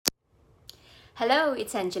Hello,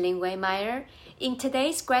 it's Angeline Waymeyer. In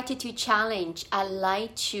today's gratitude challenge, I'd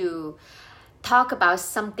like to talk about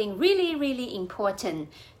something really important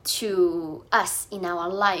to us in our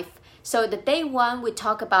life. So the day one, we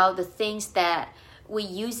talk about the things that we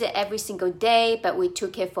use it every single day, but we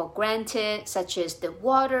took it for granted, such as the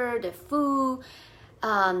water, the food,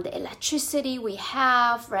 the electricity we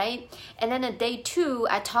have, right? And then on day two,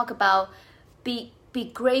 I talk about be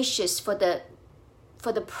gracious for the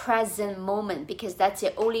present moment, because that's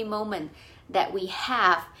the only moment that we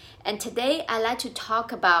have. And today I like to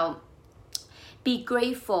talk about be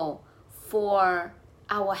grateful for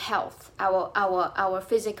our health, our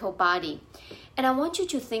physical body. And I want you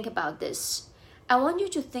to think about this. I want you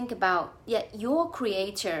to think about your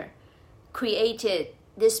creator created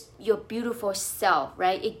this, your beautiful self,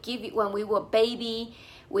 right? It give you, when we were baby,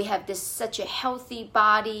 we have this such a healthy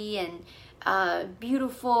body and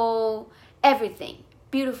beautiful everything.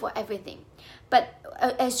 But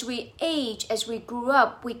as we age, as we grew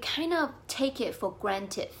up, we kind of take it for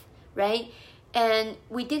granted, right? And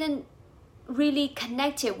we didn't really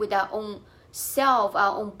connect it with our own self,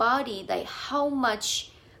 our own body, like how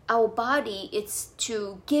much our body is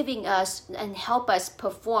to giving us and help us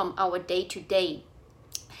perform our day-to-day.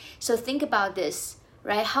 So think about this,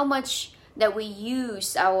 right? How much that we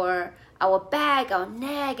use our back, our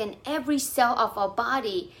neck, and every cell of our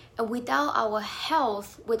body. And without our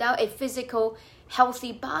health, without a physical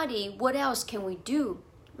healthy body, what else can we do,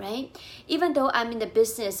 right? Even though I'm in the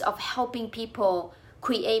business of helping people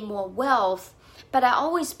create more wealth, but I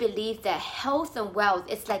always believe that health and wealth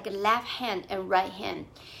is like a left hand and right hand.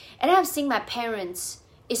 And I've seen my parents,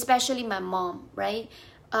 especially my mom, right?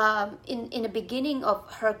 In the beginning of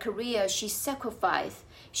her career, she sacrificed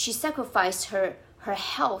her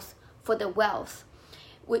health for the wealth,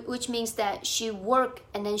 which means that she worked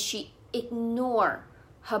and then she ignored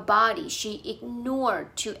her body. She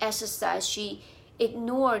ignored to exercise. She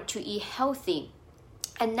ignored to eat healthy.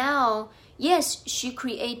 And now, yes, she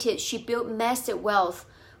built massive wealth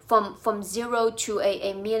from zero to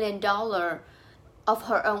 $1 million of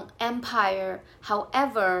her own empire.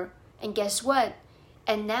 However, and guess what?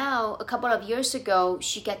 And now, a couple of years ago,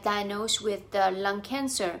 she got diagnosed with lung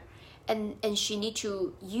cancer. And she need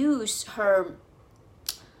to use her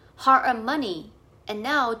hard-earned money and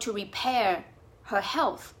now to repair her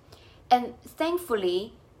health. And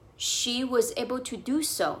thankfully, she was able to do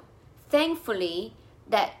so. Thankfully,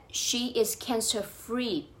 that she is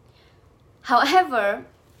cancer-free. However,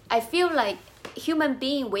 I feel like human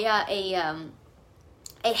being, we are a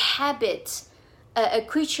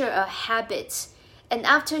creature of habits. And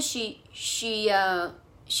after she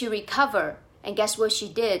recovered, and guess what she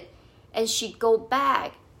did? And she go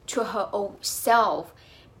back to her old self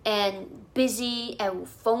and busy and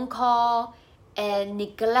phone call and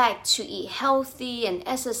neglect to eat healthy and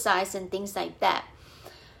exercise and things like that.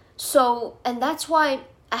 So, and that's why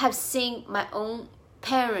I have seen my own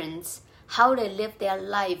parents, how they live their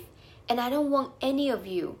life. And I don't want any of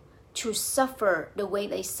you to suffer the way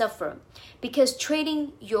they suffer. Because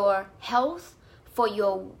trading your health for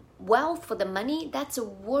your wealth, for the money, that's the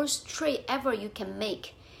worst trade ever you can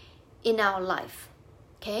make in our life.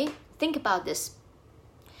 Okay, think about this.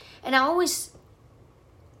 And I always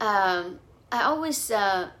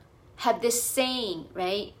have this saying,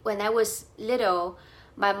 right? When I was little,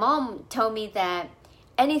 my mom told me that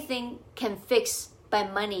anything can fix by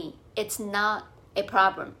money, it's not a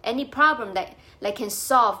problem. Any problem that can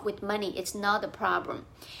solve with money, it's not a problem.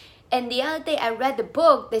 And the other day I read the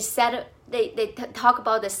book, they said they talk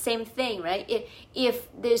about the same thing, right? If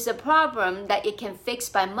there's a problem that it can fix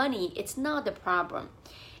by money, it's not a problem.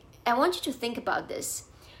 I want you to think about this.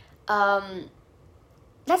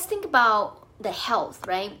 Let's think about the health,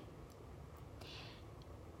 right?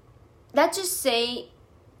 Let's just say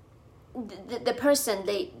the person,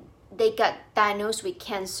 they got diagnosed with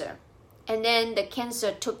cancer, and then the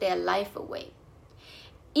cancer took their life away.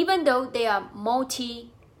 Even though they are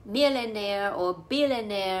multi-millionaire or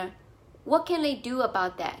billionaire, what can they do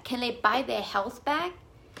about that? Can they buy their health back?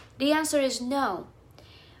 The answer is no.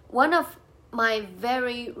 One of my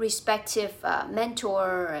very respected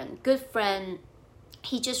mentor and good friend,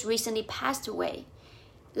 he just recently passed away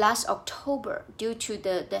last October due to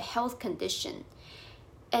the health condition.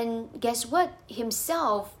 And guess what?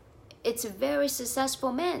 Himself, it's a very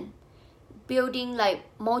successful man, building like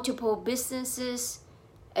multiple businesses,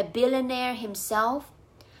 a billionaire himself.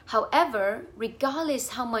 However, regardless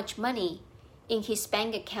how much money in his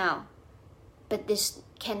bank account, but this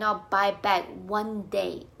cannot buy back 1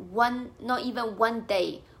 day, not even 1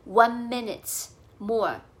 day, 1 minute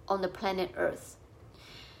more on the planet Earth.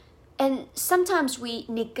 And sometimes we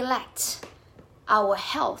neglect our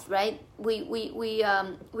health, right? We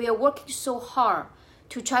are working so hard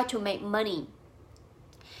to try to make money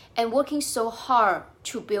and working so hard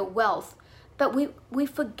to build wealth, but we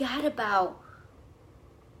forgot about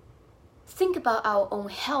think about our own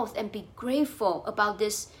health and be grateful about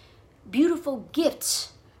this beautiful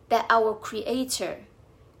gift that our Creator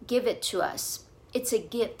give it to us. It's a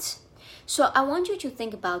gift. So I want you to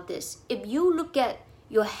think about this. If you look at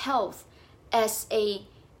your health as a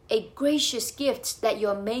gracious gift that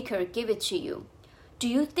your Maker give it to you, do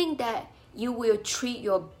you think that you will treat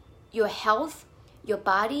your health, your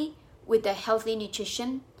body, with a healthy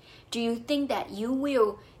nutrition? Do you think that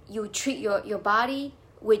you treat your body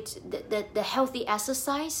with the healthy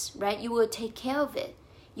exercise, right? You will take care of it.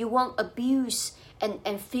 You won't abuse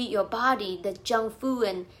and feed your body the junk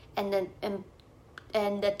food and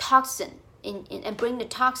the toxin and bring the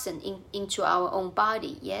toxin into our own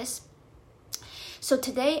body. Yes. So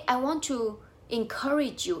today I want to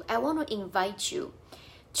encourage you. I want to invite you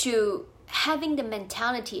to having the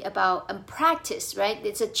mentality about and practice, right?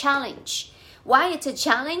 It's a challenge. Why it's a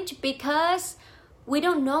challenge? Because we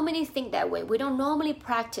don't normally think that way. We don't normally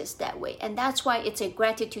practice that way. And that's why it's a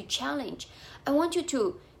gratitude challenge. I want you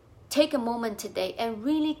to take a moment today and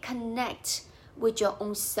really connect with your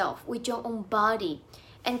own self, with your own body,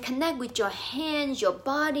 and connect with your hands, your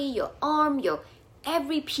body, your arm, your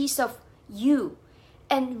every piece of you,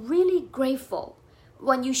 and really grateful.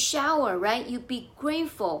 When you shower, right, you be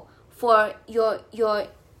grateful for your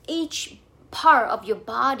each part of your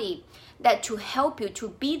body that to help you to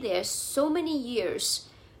be there so many years,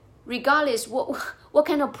 regardless what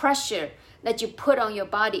kind of pressure that you put on your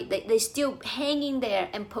body, they still hanging there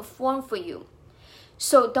and perform for you.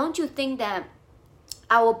 So don't you think that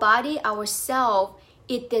our body, ourself,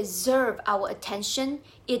 it deserve our attention,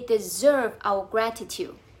 it deserve our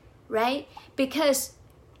gratitude, right? Because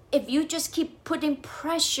if you just keep putting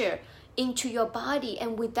pressure into your body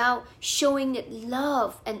and without showing it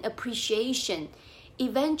love and appreciation,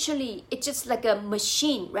 eventually it's just like a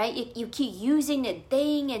machine, right? You keep using it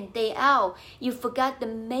day in and day out. You forgot the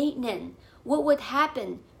maintenance. What would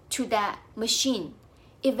happen to that machine?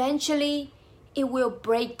 Eventually it will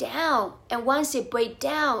break down, and once it breaks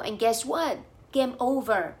down, and guess what? Game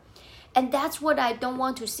over. And that's what I don't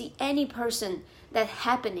want to see any person that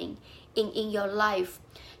happening in your life.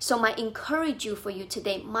 So my encourage you for you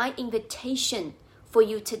today, my invitation for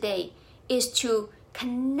you today is to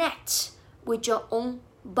connect with your own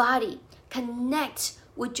body, connect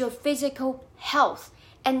with your physical health,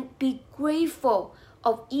 and be grateful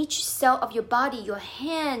of each cell of your body, your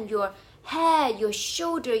hand, your head, your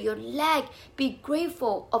shoulder, your leg. Be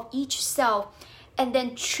grateful of each cell, and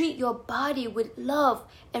then treat your body with love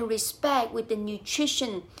and respect, with the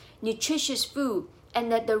nutritious food,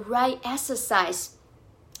 and the right exercise.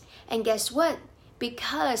 And guess what?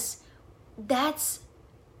 Because that's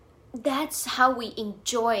how we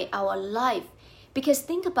enjoy our life. Because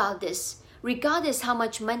think about this, regardless how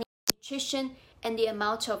much money, nutrition, and the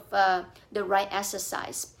amount of the right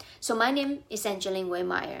exercise. So my name is Angeline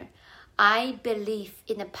Waymeyer. I believe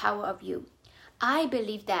in the power of you. I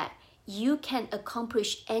believe that you can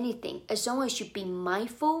accomplish anything as long as you be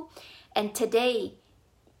mindful. And today,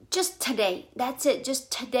 just today, that's it,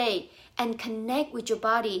 just today, and connect with your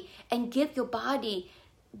body and give your body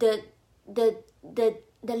the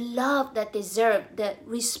love that deserve, the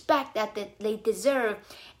respect that they deserve,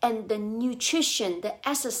 and the nutrition, the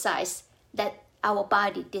exercise that our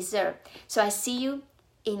body deserve. So I see you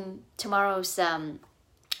in tomorrow's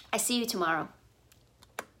I see you tomorrow.